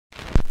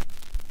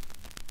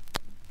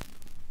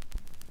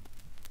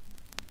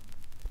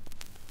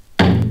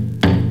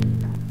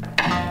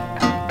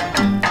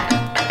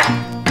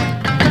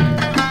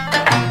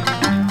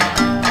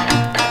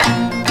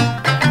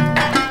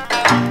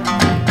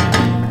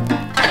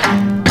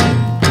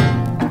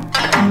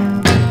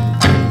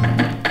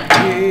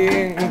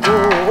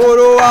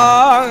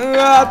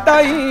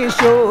大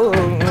正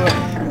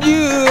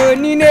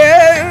12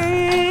年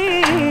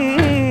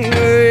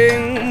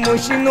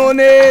虫の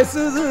ね涼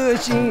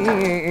しい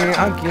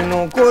秋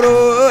の頃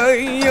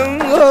よ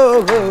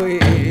ほい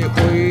ほ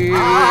い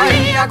あ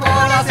いやこ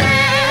らせ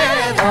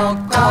どっ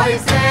こい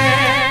せ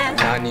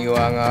何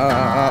わ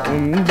が生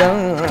んだ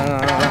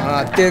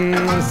天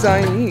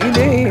才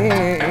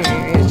で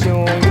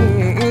将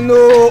棋の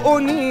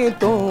鬼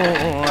と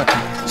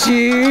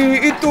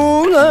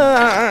人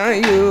が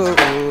言う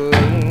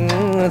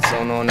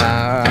その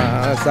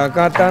な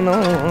坂田の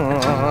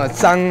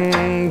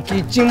三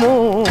吉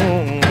も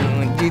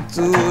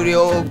実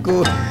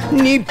力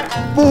日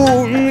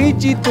本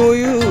一と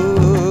い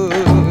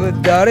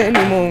う誰に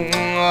も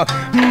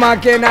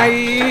負けな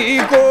い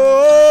子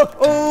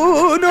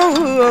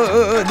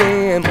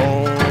で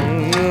も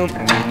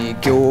ミニ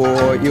教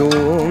養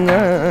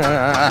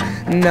が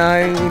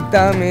ない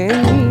ため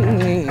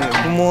に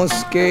雲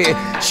助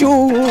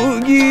将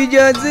棋じ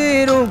ゃ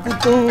ゼロく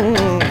と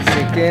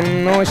世間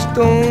の人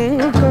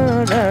か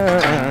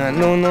ら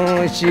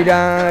罵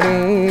ら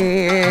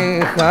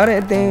れ晴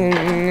れ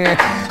て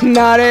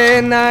な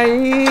れな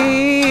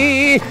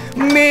い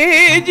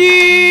名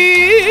人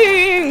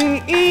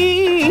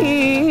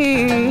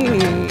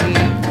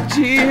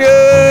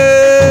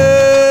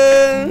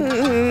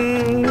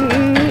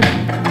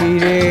未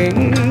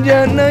練じ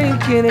ゃない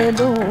けれ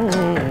ど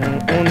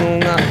己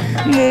が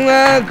無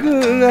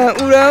学が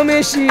恨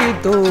めし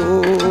と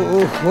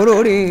ほ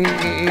ろり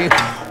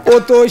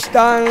落とし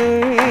た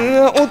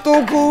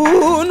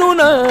男の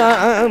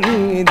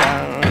涙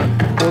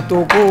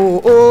男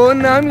を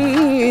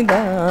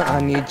涙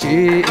に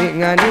血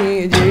が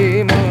に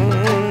じむ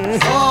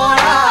そ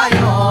らよ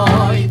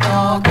いと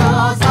こ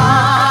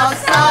さっ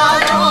さ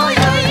のよ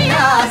いや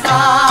さ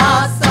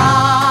っさ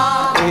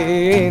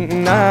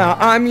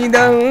涙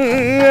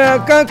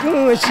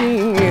隠し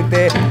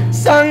て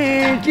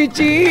三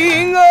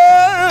吉が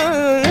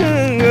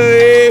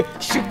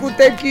宿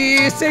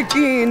敵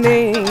関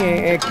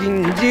根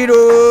金次郎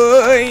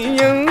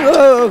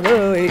よ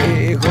ほ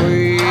いほ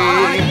い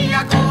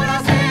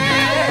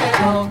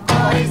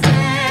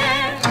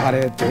晴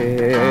れて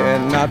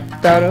なっ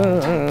たら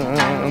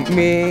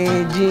名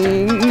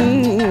人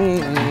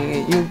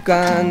に行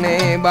か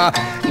ねば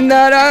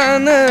なら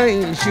な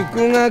い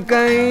祝賀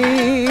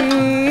会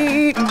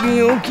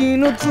病気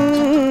の妻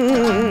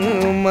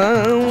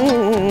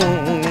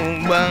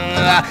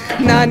は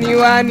何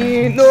わ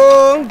にの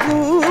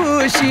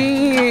く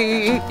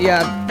し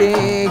やっ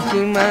てき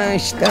ま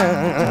した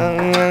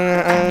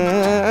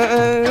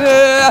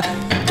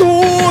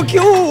東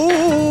京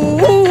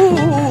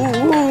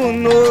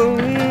の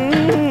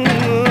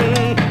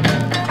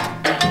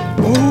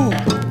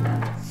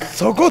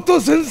坂田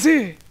先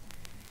生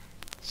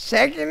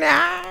関根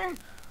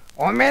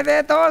おめ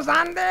でとう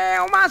さんで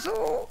おます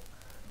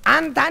あ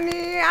んたに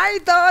会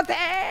いとうて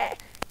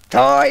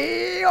遠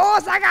い大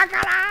阪か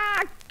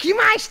ら来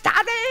ました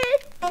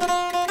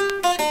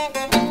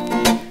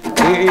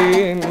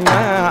で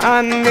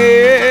何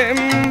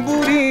年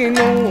ぶり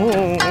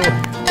の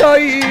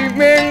対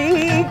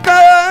面か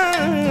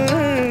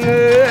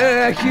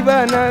火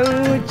花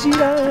打ち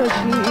らし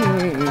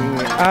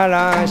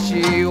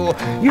嵐を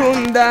呼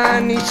ん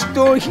だ西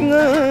と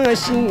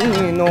東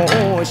の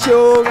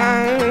生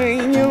涯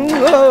よ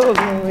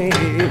ほい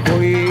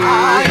ほい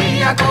あい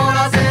やこ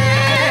らせ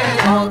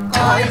どっこ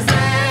いせ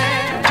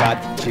がっ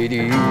ち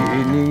り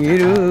握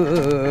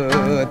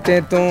る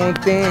手と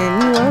手に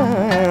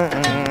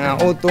は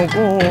男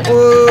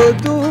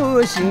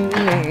同士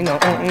の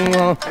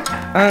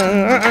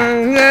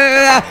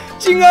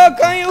血が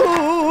通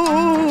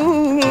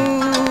う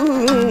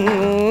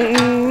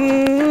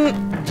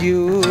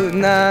十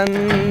何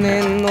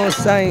年の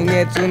歳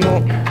月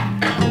の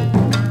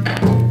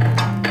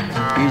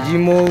意地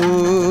も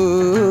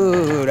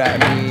恨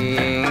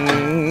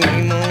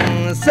み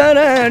もさ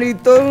らり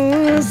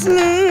と捨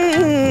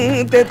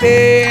て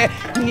て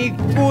にっ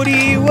こ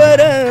り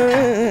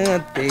笑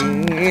って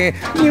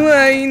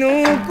祝いの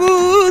言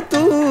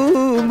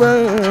葉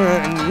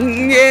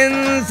人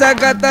間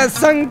坂田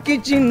三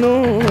吉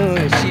の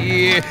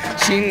死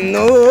真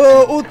の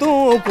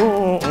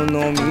男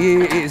の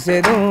見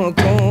せど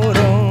ころ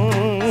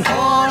そ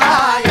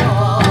ら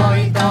よ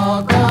いと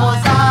こ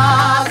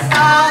さっ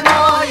さの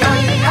よ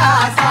いや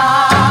さ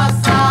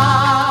っ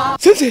さ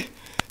先生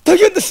大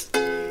変です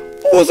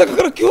大阪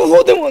から急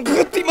報電話がか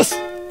かっています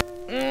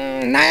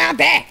なんや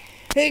て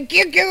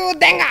救急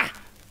電話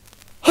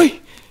は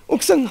い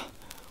奥さん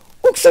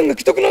が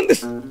危篤なんで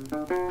す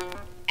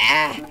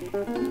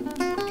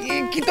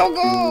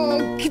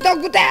既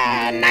得って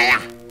なんや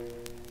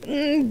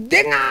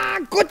電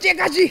話こっちへ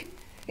貸し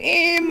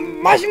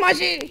もしも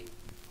し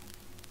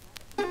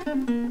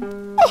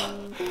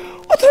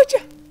お父ちゃ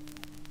ん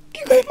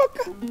聞こえまっ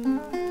か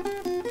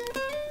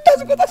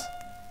助け出す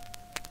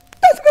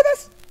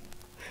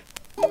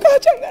お母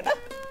ちゃんがな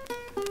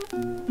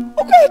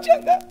お母ちゃ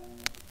んがも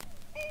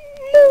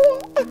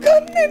うあか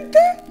んねんて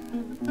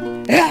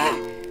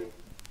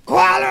小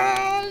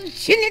春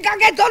死にか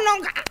けとん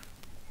のか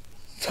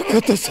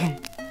坂田さん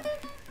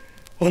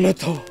あな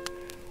たは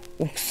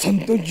奥さん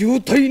の渋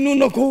滞の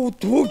中を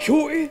東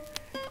京へ。も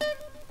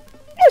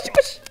しも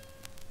し、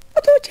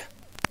お父ちゃん、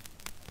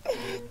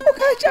お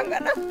母ちゃんが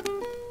な、なんぞ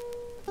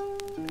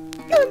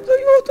言おう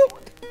と思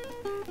って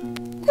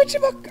口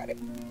ばっかり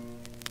動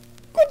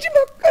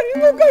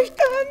かし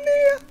たはんね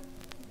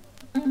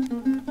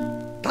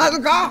や。たず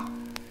こ、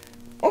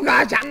お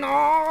母ちゃんの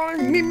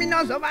耳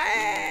のそば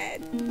へ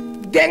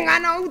電話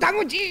の歌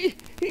口、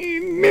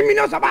耳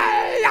のそば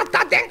へやっ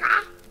たってんか。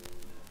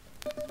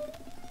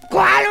小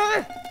春、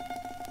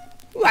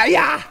わい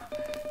や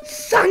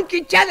三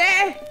吉っちゃで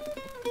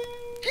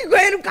聞こ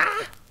えるか。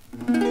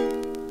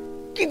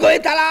聞こえ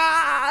たら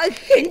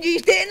返事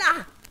してえ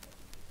な。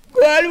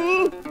小春、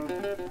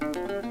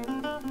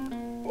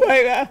わ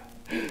い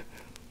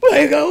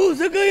が大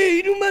阪へ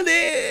いるま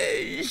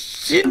で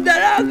死んだ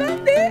らあか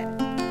んで。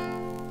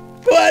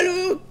小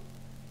春、お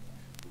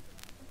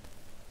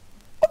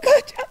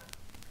母ちゃん、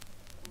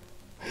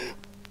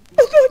お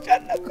父ちゃ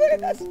んの声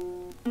出す。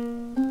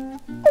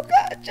お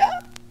母ちゃん、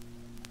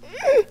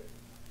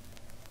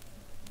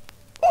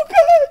お母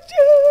ちゃ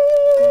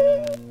ん。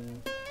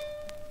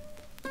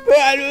小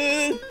春、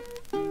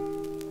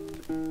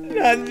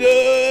なんぞ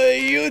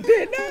言う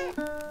て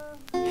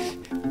な。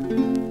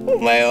お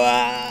前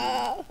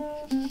は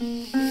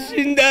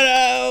死んだら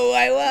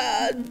わい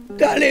は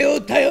誰を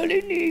頼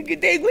りに生き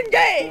ていくんじ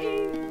ゃい。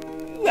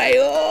わい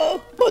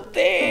を持っ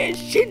て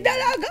死んだ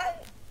らあか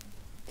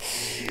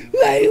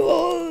ん。わい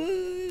を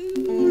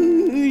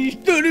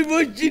一人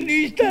ぼっち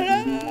にした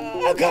らあ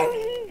かん。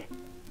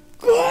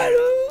小春、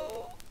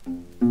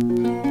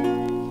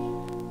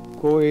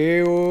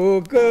声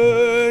を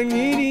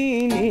限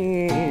り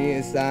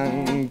に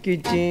三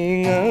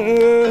吉が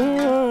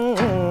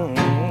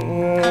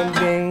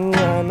電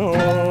話の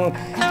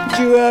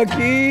受話器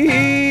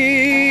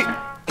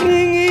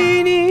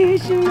握り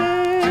しめ、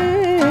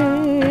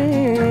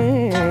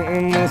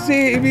む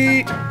せ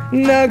び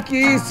泣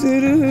きす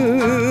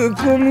る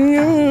こみ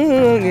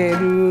上げる。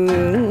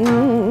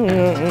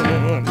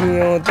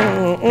身をと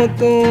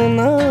と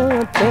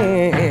なっ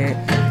て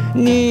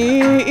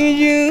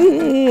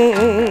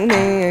20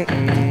年、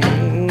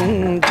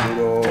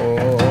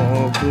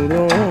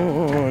黒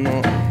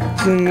の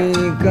積み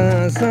重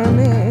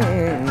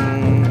ね、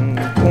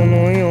こ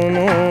の世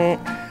の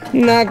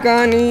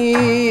中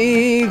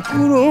に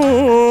苦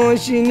労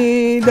し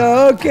に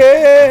だ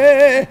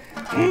け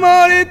生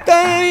まれ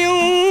たよ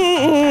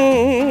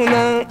う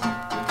な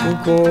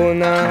不幸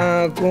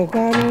な小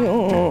春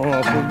よ、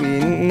不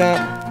憫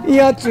な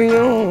やつ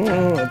よ。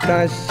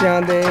達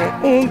者で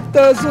おっ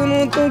たそ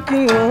の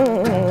時は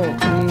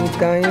言い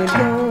たいだ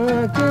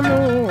けの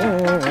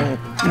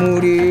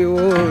無理を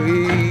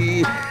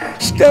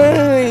し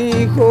た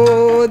い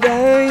放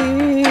題、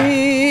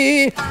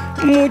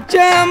無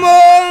茶も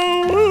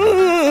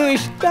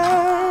した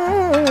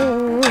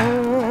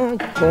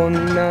こん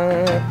な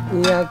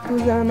ヤク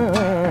ザな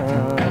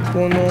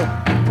この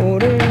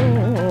俺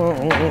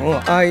を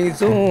愛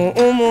想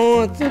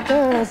もつ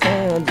かさ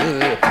ず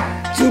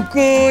尽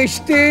く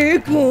して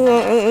く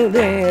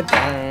れた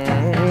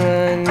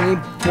日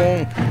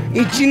本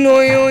一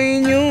の良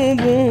い女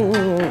房、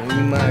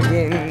今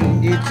現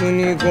実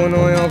にこ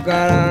の世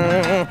か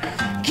ら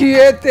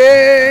消え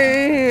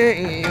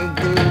てゆ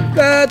く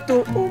か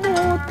と思っ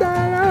た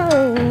ら、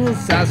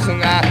さす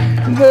が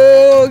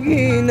ボ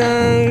ギな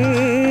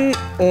ん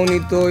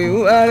鬼と言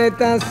われ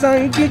た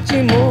三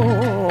吉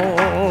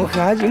も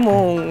恥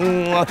も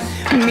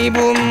身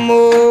分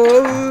もう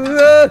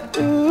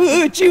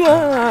ち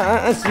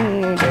はす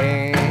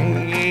で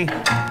に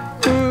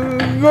小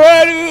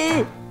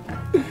春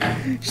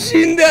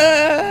死んだが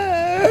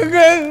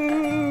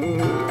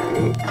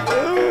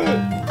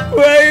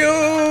わよ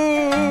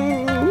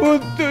ほっ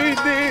といて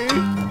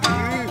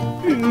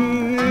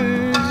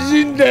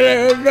死んだ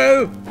らあか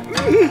ん。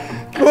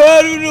小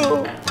春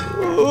の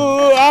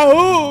ア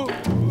ホ、小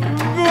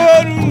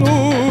春の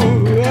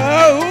ア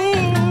ホ。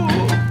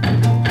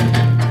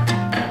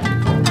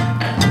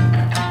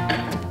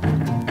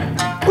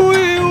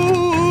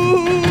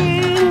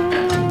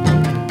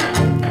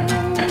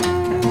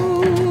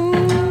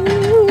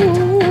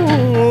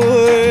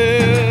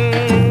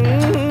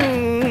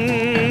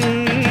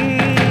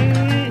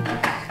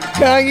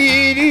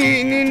限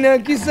りに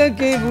泣き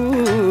叫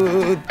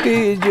ぶ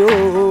手錠、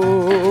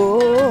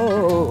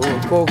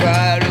小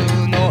春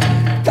の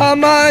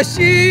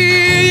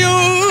魂よ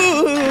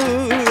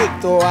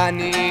とわ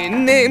に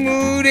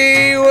眠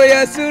れを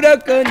安ら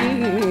か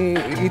に、い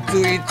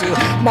ついつ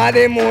ま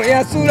でも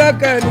安ら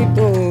かに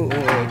と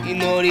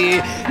祈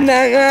り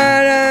な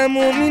がら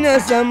も皆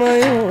様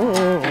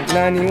よ、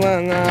なに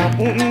わが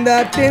生ん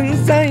だ天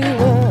才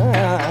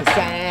は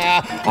さ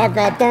あ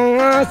博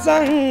多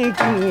三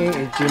吉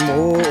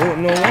物語。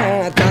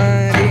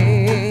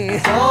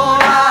そ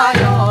ら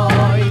よ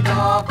いと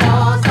こ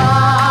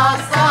さっ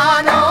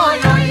さのよ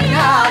い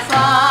や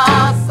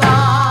さっさ。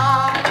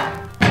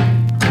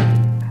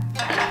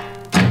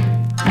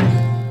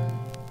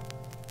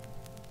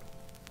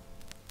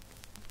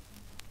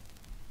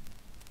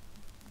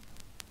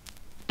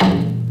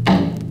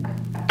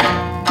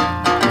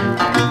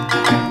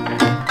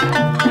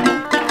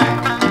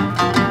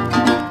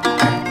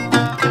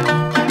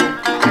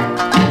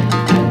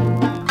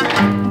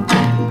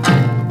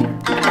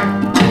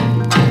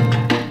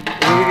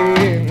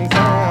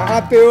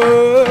て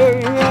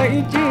は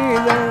一座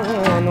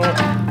の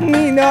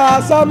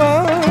皆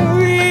様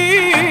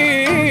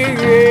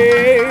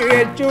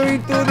ちょい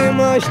と出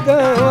ました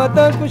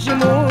私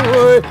も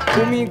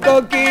踏み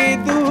かけ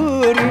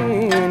通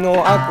り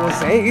の悪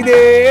性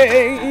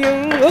でいや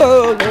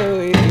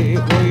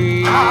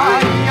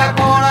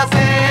こらせ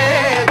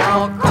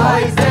どっこ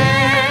いせ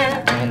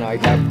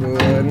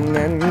700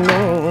年の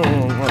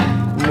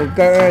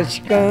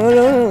昔から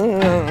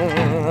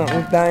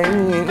歌い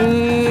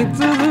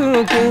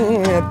続け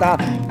た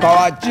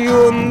河内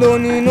音頭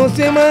に乗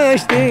せま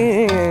し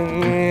て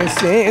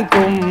精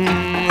魂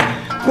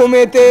込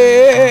め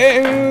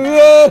て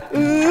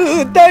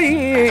歌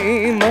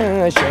い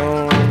まし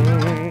ょう。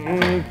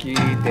聞い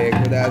て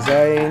くださ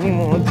い。荷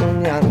物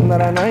にはな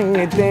らない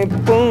鉄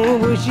砲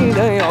節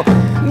だよ。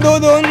ど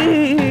ど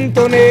ん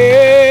と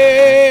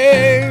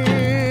ね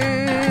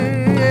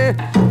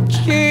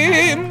聞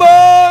けば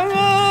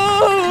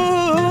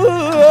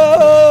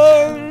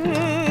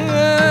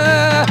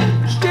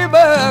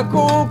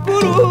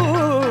心も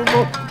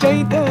ちょ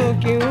いと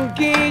休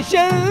憩し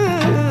ゃん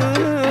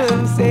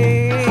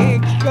せ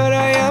きか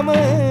ら山が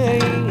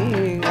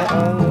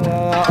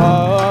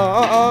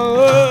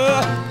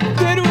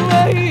出る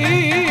わい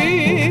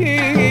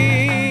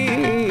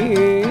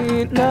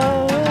な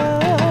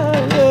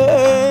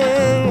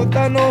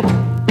歌の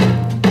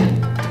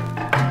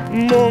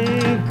文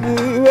句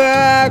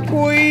は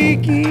小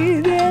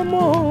粋で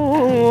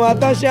も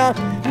私は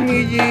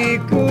未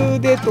熟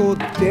でとっ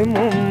て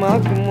も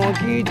幕もき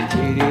っち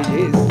り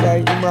実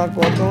際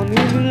誠に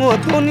見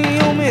事に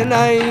読め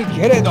ない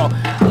けれど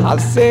八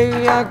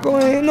千や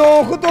声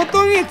のこと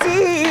といつ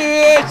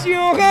血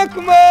を吐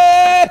くま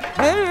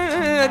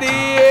で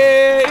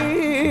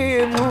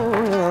も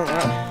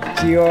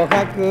血を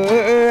吐く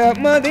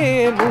ま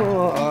で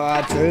も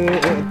務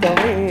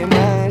めま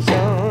しょ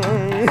う。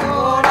そ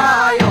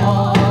らよ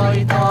い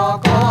と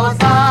こ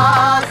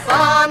さっ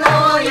さの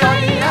よ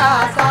いや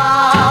さ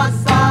っ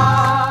さ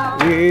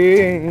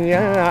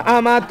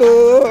山と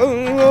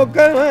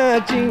河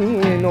内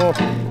の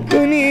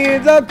国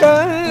境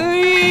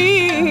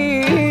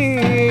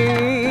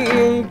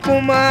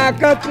駒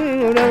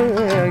桂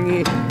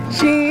木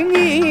死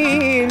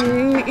に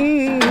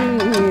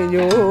上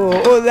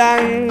山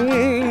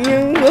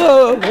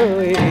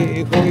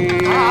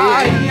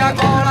いや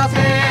こらせ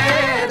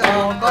ど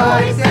っこ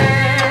いせ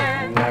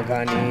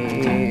中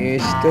に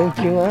しと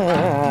き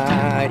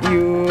は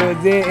悠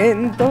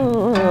然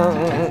と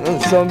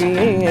そび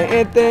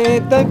えて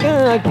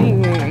高き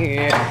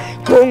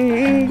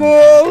金剛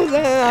山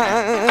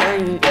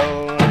よ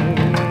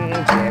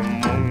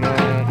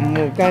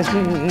昔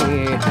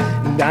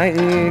大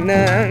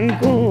難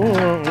関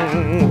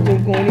こ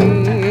こに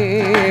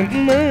生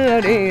ま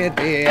れ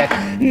て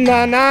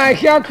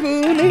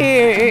700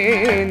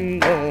年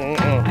の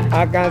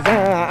赤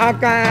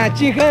坂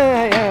千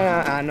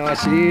早の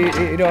城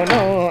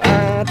の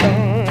跡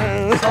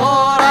そ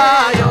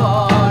らよ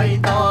い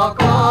とこ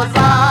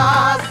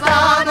さっさ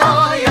の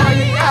よい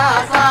や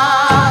さ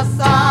っ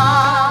さ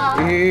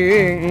ゆ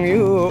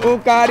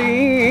か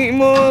り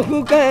も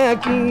深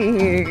き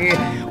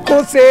古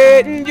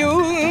戦場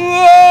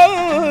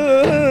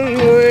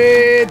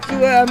つ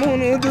わも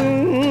のど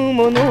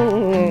もの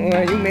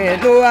夢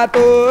の跡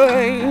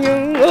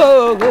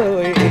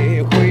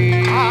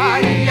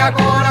いやこ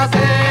らせ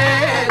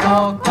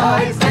どっこ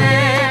いせ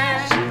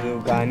静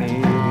かに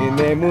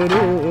眠る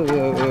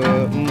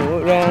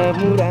村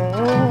々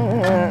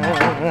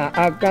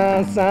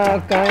赤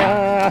坂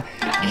や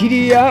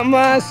桐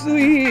山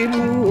水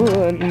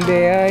分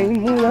出会い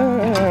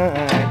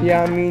村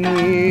闇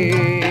に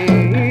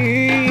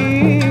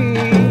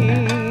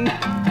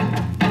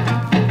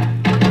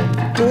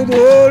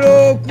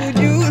轟く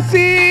銃声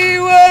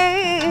は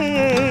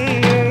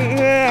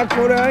こ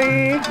らえ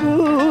く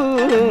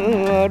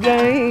ら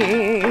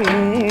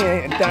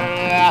えた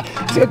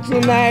切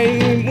ない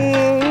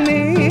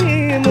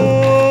胸も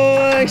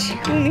引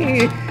く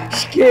に引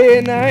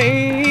けない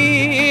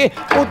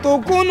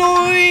男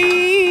の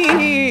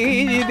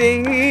意地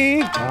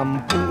で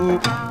寒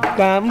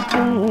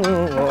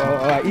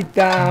風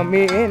痛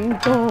めん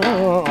と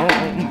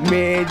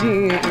明治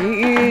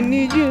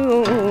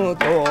20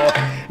と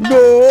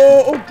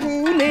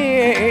6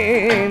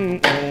年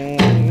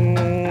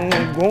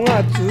5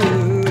月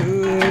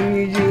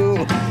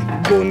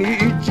25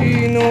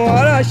日の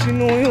嵐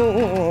の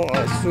よう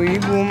水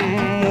分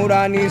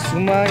村に住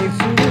まいする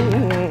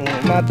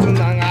松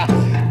永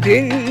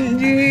伝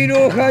次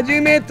郎はじ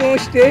めと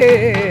し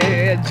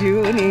て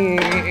10人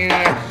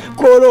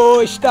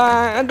殺し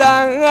た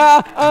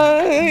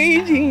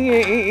大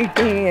事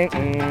件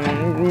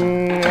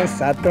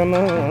里の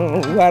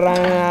わ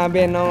ら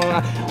べの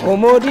お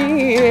も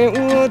り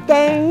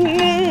歌う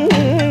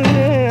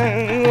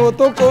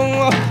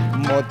男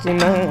持つ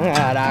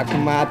なら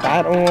熊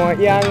太郎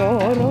やご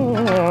ろ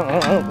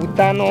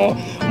歌の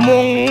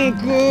文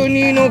句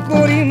に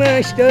残りま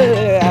し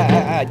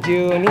た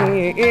十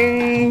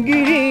人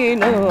切り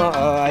の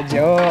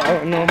城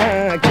の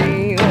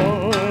巻を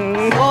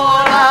そ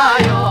ら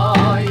よ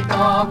いと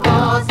こ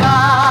さ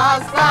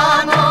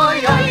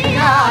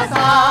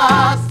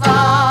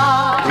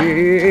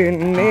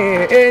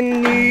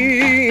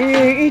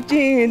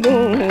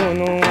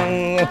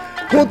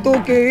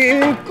仏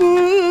供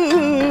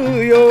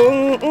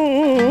養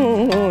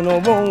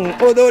の盆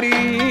踊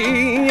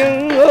りよ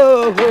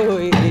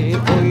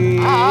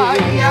あい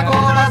やこ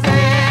らせ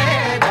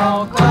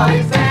どこ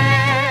いせ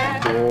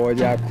強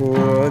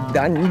弱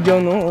男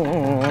女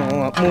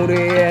の群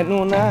れ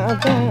の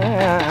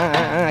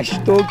中ひ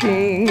と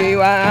き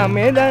わ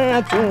目立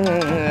つ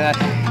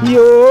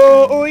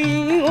よい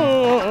女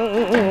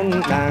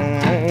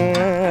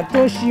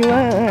年は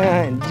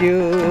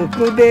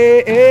19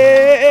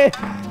で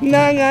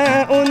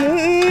長を縫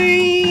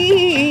い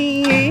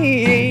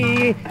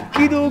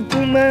貴毒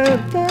ま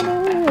た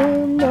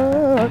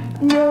の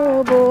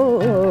女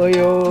房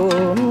よ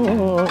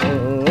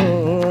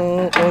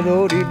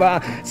踊り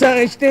場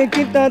さして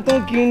きた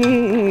時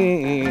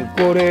に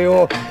これ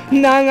を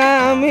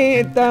眺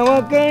めた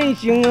若い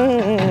衆が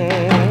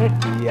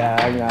嫌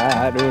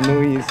がる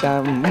ぬい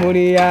さん無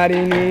理や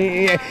り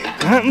に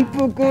観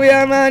福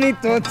山に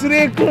と連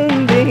れ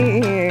込ん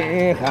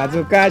で恥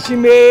ずかし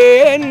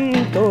め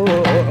んと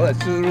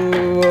す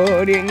る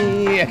折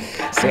に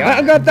世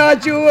話方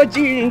提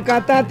灯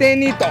片手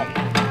にと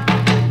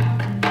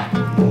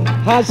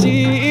走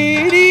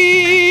り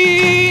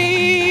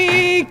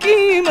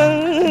来ま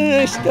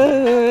した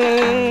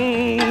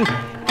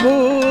こ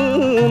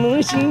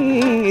の人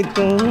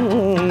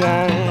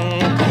が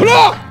ほら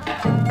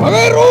バカ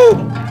野郎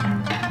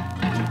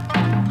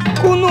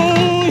こ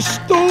の一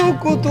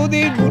言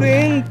でグ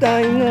レン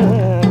タイが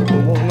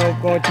雲の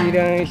こち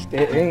らして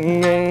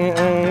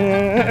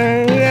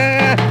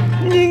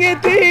逃げ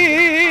て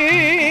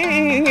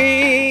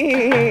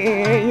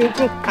ゆ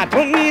く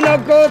後に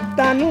残っ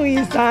たぬ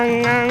いさ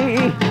ん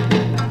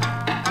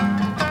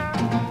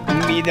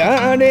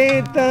乱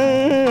れた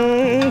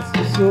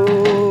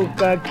裾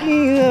か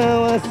き合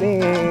わせ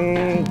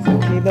月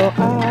の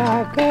明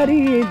か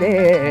り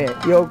で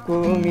よく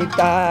見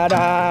た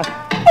らあん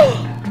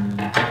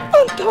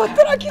たは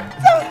寺吉さん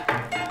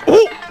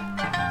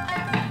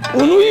お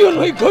ぬいや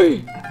ないか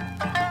い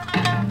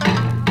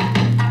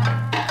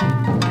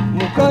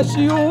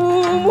昔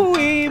思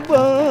え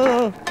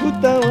ば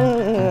二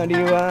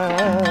割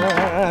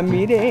は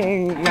未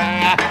練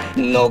が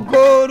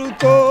残る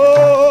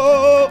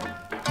と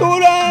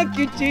虎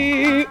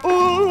吉を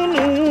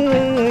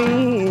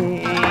抜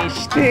い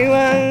しては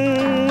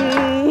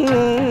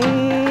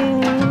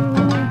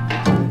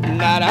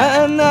な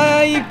ら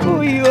ない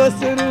恋を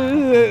す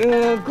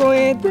る超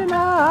えて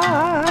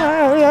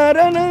な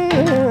らな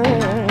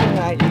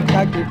い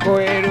か聞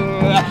こえる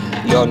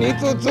世に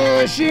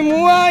慎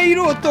むは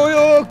色と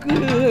よく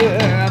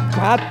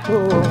パッと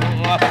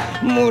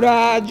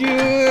村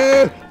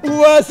中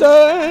噂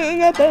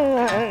が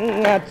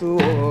立つ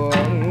を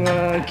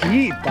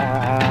聞い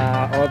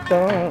た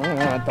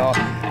弟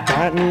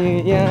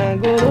谷や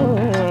ご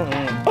ろ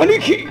兄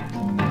貴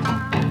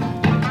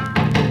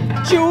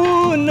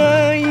町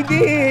内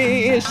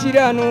で知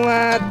らぬ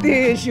は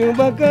亭主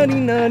ばかり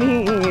な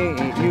り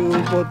言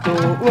うこと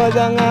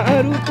技が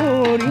ある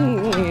通り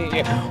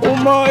お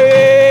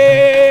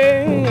前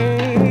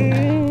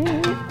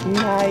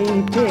泣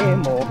いて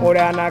もお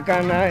ら泣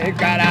かない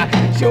から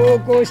証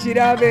拠調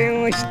べ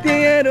をし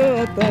てや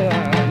ろうと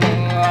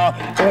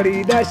取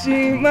り出し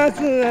ま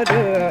する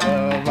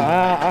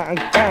ば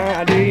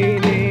かり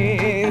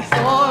にそ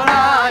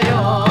らよ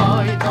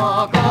いと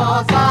こ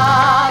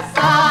さっさ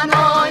の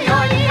よ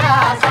いや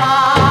さ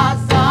っ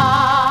さ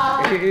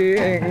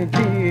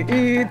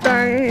聞いた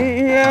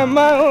山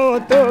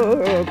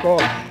男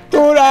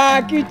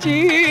虎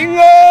吉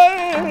が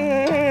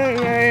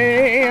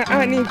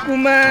兄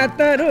熊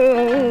太郎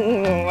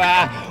は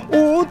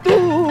おと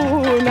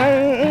な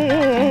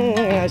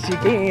し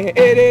け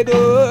れど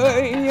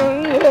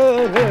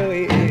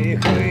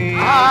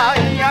あ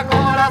いやこ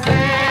らせ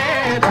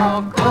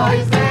どこい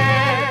せ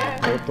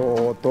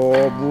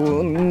弟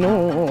分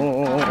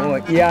の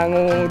矢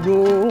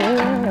頃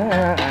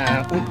は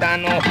歌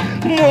の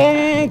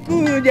文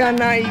句じゃ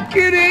ない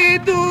けれ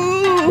ど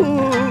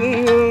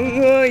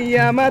大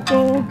和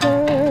川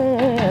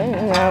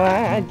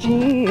地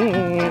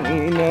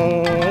の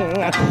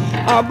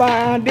暴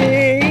れ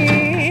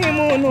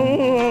者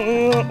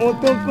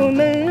男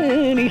な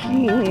り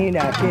開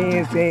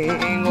けせ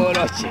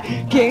殺し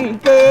喧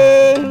嘩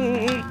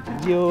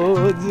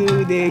上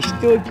手で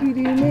人斬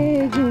り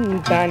名人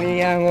谷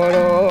やご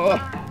ろ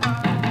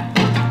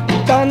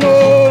歌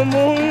の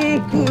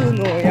文句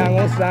の矢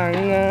後さん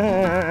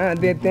が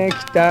出て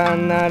きた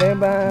なれ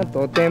ば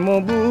とても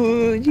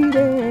無事で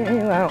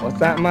は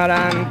収ま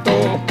らん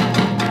と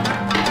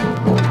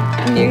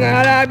に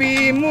がら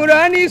び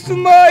村に住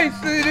まい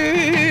す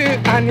る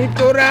兄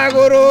虎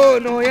五郎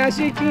の屋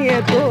敷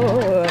へと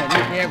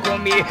逃げ込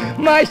み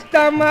まし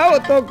た真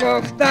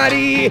男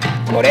二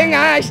人これ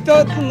が一つ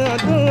の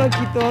動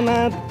機と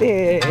なっ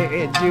て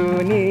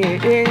十二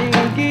円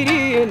切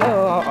りの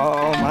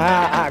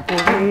幕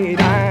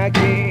開き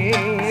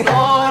そ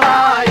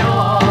らよ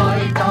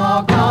いと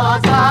こ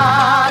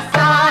さっ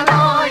さの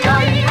よ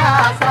いや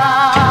さ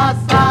っ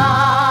さ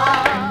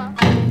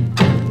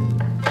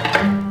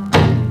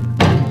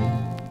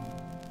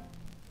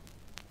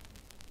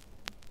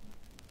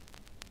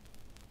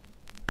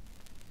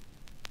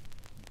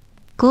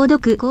購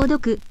読、購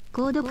読、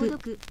購読、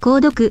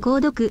購読、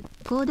購読、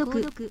購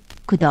読、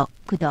くど、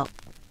くど、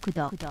く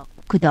ど、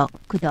くど、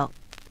くど、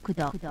く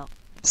ど、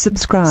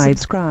subscribe,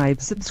 subscribe,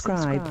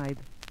 subscribe,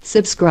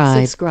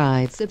 subscribe,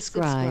 subscribe,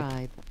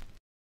 subscribe.